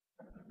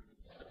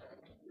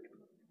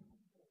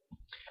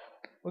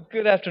Well,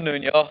 good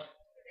afternoon, y'all.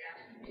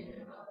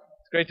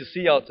 It's great to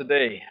see y'all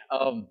today.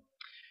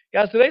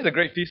 Guys, today's a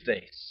great feast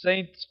day.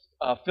 Saint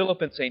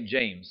Philip and Saint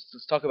James.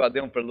 Let's talk about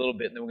them for a little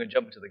bit, and then we're going to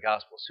jump into the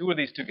Gospels. Who are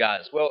these two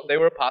guys? Well, they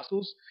were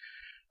apostles.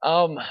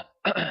 Um,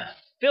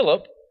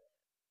 Philip,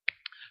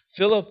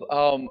 Philip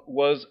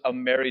was a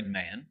married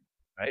man,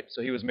 right?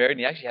 So he was married,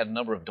 and he actually had a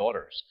number of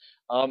daughters.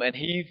 And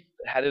he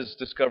had his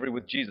discovery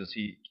with Jesus.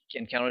 He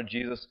encountered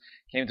Jesus,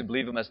 came to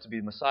believe him as to be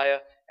the Messiah,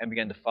 and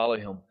began to follow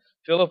him.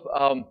 Philip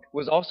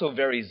was also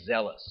very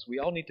zealous. We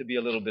all need to be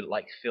a little bit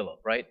like Philip,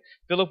 right?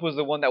 Philip was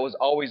the one that was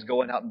always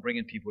going out and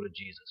bringing people to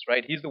Jesus,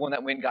 right? He's the one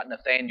that went and got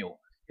Nathaniel,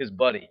 his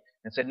buddy,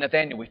 and said,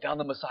 Nathaniel, we found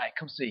the Messiah.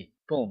 Come see.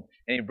 Boom.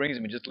 And he brings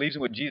him and just leaves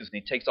him with Jesus,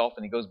 and he takes off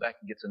and he goes back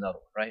and gets another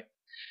one, right?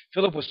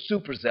 Philip was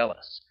super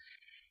zealous.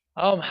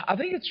 I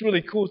think it's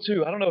really cool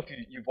too. I don't know if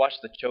you've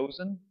watched The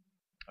Chosen,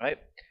 right?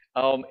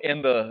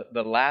 In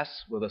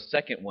the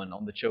second one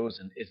on The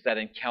Chosen, it's that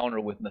encounter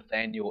with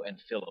Nathaniel and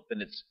Philip,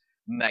 and it's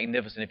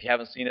magnificent. If you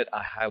haven't seen it,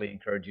 I highly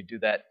encourage you to do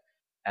that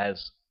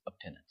as a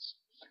penance.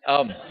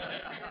 Um,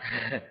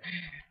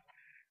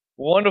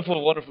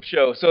 wonderful, wonderful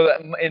show. So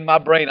in my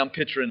brain, I'm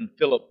picturing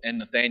Philip and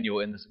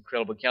Nathaniel in this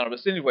incredible encounter. But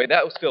anyway,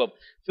 that was Philip.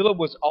 Philip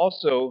was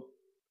also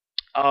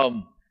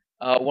um,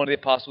 one of the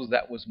apostles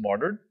that was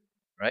martyred,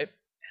 right?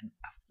 And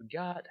I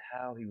forgot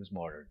how he was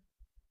martyred.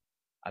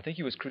 I think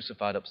he was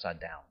crucified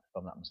upside down, if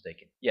I'm not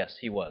mistaken. Yes,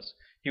 he was.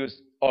 He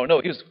was. Oh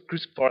no, he was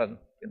crucified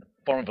in the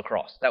form of a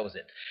cross. That was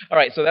it. All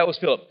right, so that was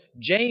Philip.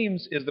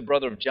 James is the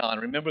brother of John.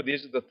 Remember,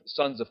 these are the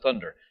sons of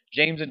thunder.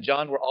 James and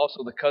John were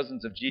also the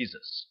cousins of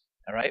Jesus.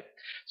 All right.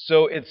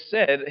 So it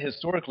said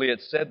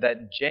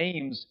that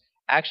James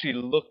actually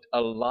looked a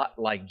lot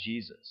like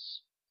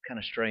Jesus. Kind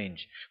of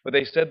strange, but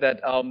they said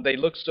that they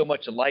looked so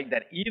much alike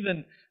that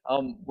even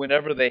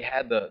whenever they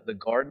had the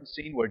garden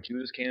scene where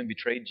Judas came and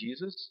betrayed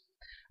Jesus,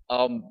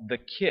 the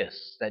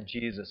kiss that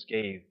Judas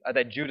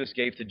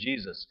gave to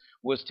Jesus,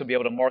 was to be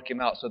able to mark him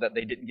out so that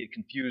they didn't get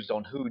confused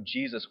on who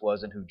Jesus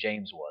was and who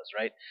James was,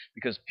 right?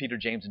 Because Peter,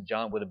 James, and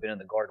John would have been in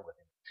the garden with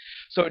him.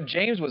 So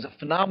James was a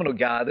phenomenal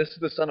guy. This is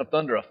the son of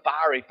thunder, a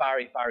fiery,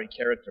 fiery, fiery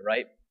character,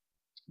 right?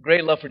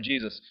 Great love for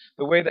Jesus.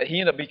 The way that he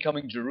ended up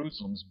becoming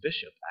Jerusalem's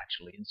bishop,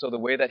 actually, and so the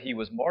way that he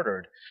was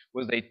martyred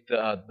was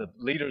the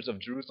leaders of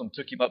Jerusalem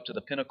took him up to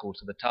the pinnacle,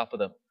 to the top of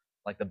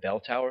the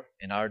bell tower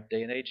in our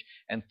day and age,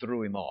 and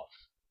threw him off,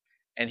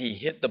 and he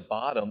hit the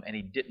bottom and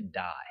he didn't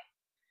die.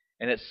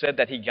 And it said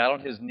that he got on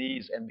his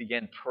knees and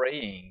began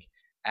praying,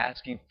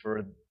 asking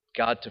for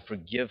God to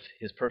forgive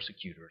his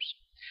persecutors.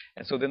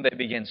 And so then they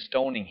began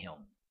stoning him,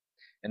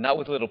 and not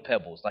with little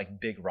pebbles,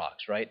 like big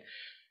rocks, right?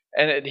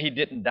 And he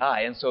didn't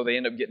die, and so they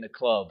end up getting a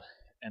club,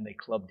 and they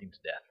clubbed him to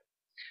death.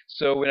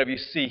 So whenever you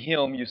see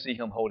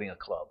him holding a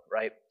club,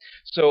 right?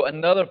 So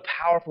another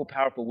powerful,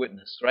 powerful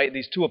witness, right?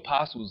 These two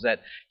apostles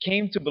that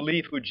came to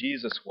believe who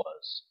Jesus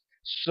was,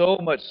 so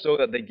much so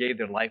that they gave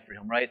their life for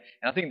him, right?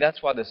 And I think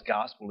that's why this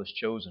gospel is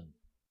chosen.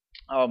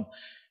 Um,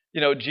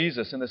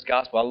 Jesus in this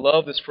gospel, I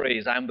love this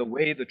phrase, I am the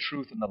way, the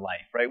truth, and the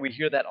life, right? We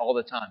hear that all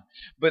the time.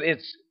 But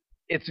it's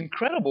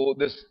incredible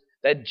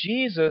that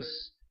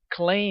Jesus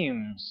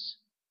claims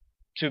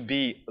to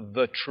be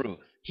the truth.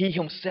 He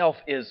himself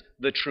is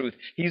the truth.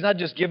 He's not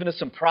just giving us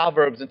some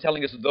proverbs and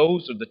telling us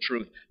those are the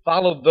truth.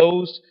 Follow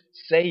those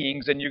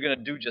sayings and you're going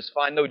to do just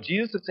fine. No,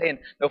 Jesus is saying,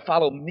 no,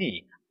 follow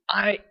me.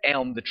 I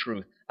am the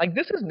truth. Like,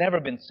 this has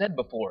never been said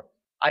before.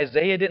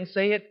 Isaiah didn't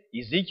say it.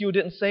 Ezekiel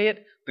didn't say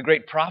it. The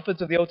great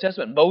prophets of the Old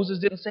Testament, Moses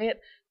didn't say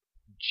it.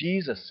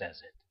 Jesus says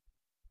it.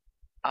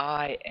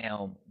 I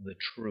am the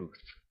truth.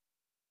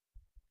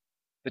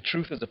 The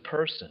truth is a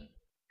person.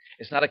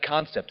 It's not a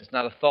concept. It's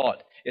not a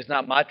thought. It's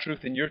not my truth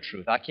and your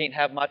truth. I can't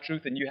have my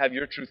truth and you have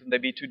your truth and they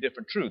be two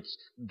different truths.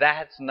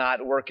 That's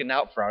not working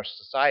out for our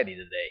society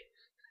today.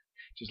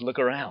 Just look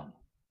around,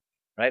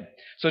 right?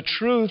 So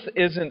truth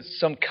isn't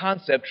some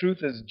concept. Truth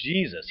is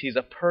Jesus. He's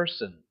a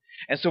person.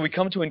 And so we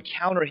come to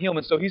encounter him.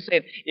 And so he's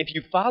saying, if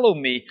you follow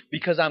me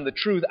because I'm the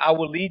truth, I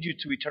will lead you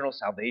to eternal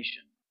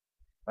salvation,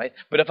 right?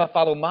 But if I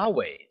follow my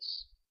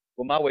ways,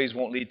 well, my ways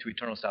won't lead to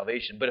eternal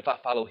salvation. But if I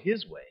follow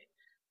his way,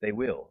 they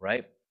will,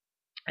 right?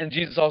 And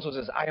Jesus also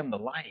says, I am the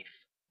life,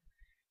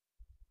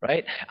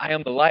 right? I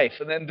am the life.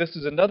 And then this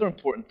is another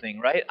important thing,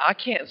 right? I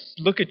can't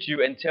look at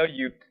you and tell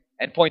you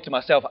and point to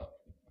myself,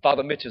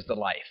 Father Mitch is the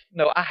life.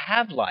 No, I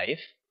have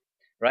life,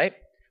 right?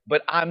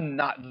 But I'm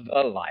not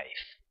the life.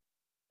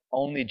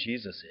 Only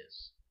Jesus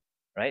is,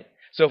 right?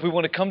 So if we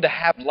want to come to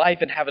have life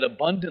and have it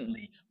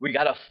abundantly, we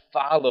got to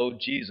follow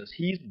Jesus.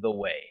 He's the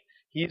way.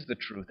 He's the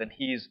truth, and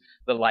he's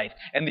the life.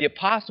 And the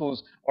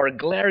apostles are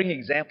glaring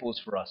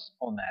examples for us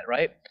on that,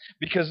 right?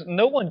 Because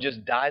no one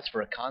just dies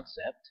for a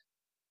concept,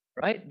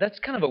 right? That's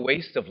kind of a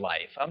waste of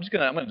life. I'm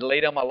gonna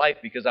lay down my life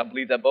because I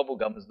believe that bubble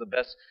gum is the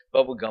best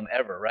bubble gum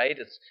ever, right?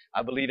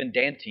 I believe in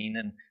Dantine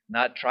and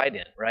not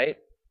Trident, right?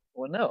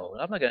 Well, no,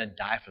 I'm not gonna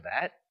die for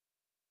that.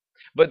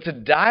 But to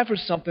die for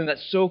something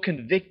that's so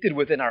convicted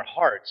within our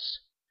hearts,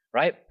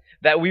 right?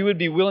 That we would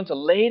be willing to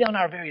lay down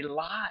our very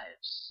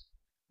lives.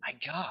 My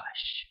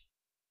gosh,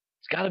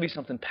 it's got to be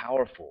something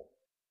powerful.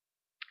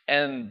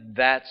 And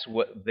that's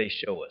what they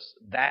show us.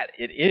 That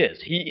it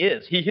is. He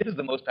is. He is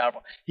the most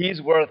powerful.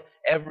 He's worth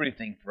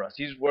everything for us.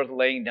 He's worth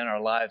laying down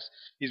our lives.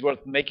 He's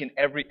worth making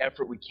every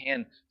effort we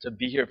can to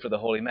be here for the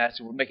Holy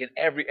Mass. We're making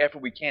every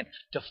effort we can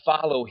to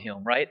follow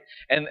Him, right?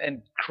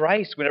 And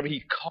Christ, whenever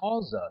He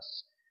calls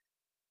us,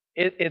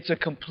 it's a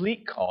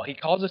complete call. He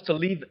calls us to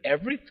leave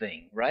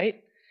everything,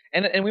 right?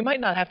 And we might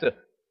not have to.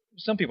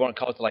 Some people aren't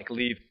called to like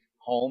leave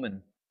home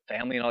and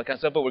family and all that kind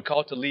of stuff, but we're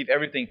called to leave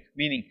everything,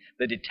 meaning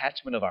the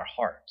detachment of our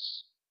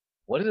hearts.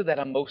 What is it that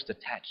I'm most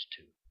attached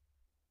to?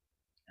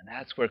 And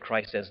that's where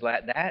Christ says,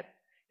 that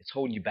it's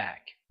holding you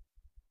back.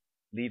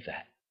 Leave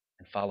that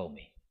and follow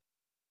me.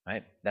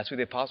 Right? That's what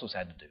the apostles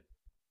had to do.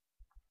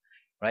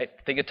 Right?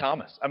 Think of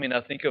Thomas.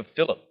 Think of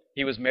Philip.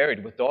 He was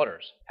married with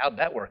daughters. How'd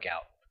that work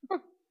out?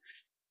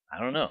 I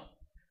don't know.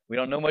 We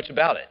don't know much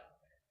about it.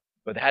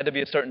 But there had to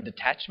be a certain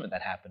detachment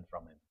that happened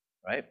from him.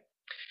 Right?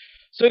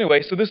 So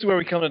anyway, this is where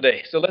we come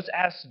today. So let's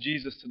ask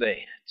Jesus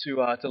today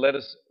to let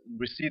us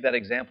receive that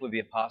example of the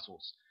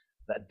apostles,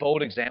 that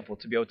bold example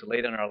to be able to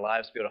lay down our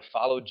lives, to be able to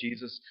follow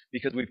Jesus,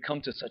 because we've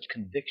come to such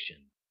conviction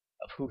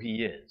of who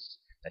He is,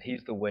 that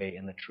He's the way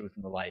and the truth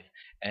and the life.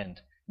 And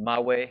my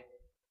way,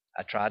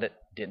 I tried it,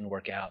 didn't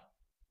work out.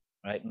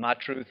 Right? My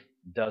truth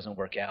doesn't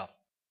work out.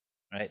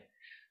 Right?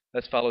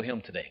 Let's follow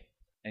Him today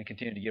and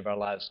continue to give our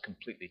lives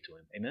completely to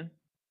Him. Amen?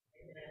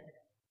 Amen.